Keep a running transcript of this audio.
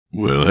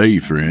Well, hey,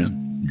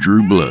 friend.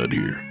 Drew Blood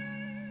here.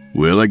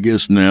 Well, I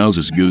guess now's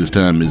as good a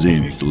time as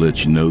any to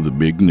let you know the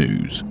big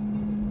news.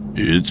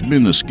 It's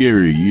been a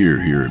scary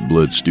year here at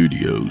Blood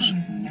Studios.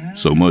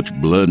 So much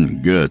blood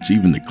and guts,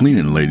 even the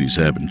cleaning lady's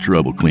having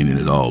trouble cleaning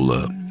it all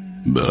up.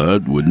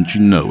 But wouldn't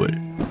you know it,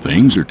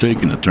 things are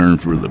taking a turn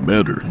for the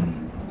better.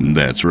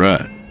 That's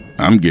right,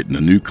 I'm getting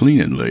a new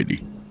cleaning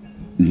lady.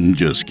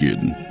 Just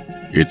kidding.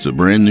 It's a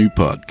brand new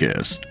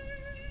podcast.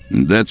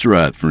 That's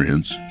right,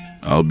 friends.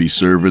 I'll be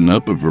serving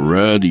up a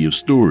variety of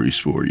stories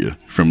for you,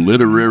 from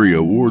literary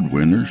award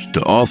winners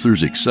to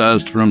authors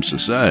excised from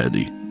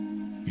society.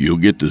 You'll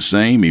get the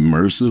same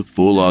immersive,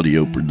 full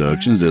audio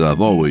productions that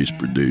I've always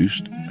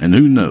produced, and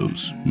who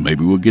knows,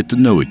 maybe we'll get to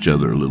know each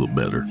other a little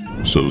better.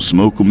 So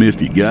smoke 'em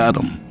if you got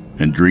 'em,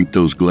 and drink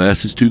those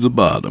glasses to the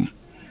bottom,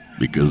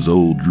 because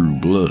old Drew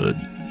Blood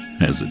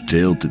has a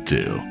tale to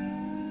tell.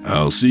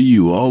 I'll see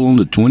you all on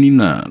the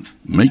 29th.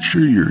 Make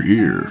sure you're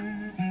here,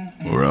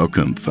 or I'll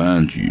come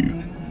find you.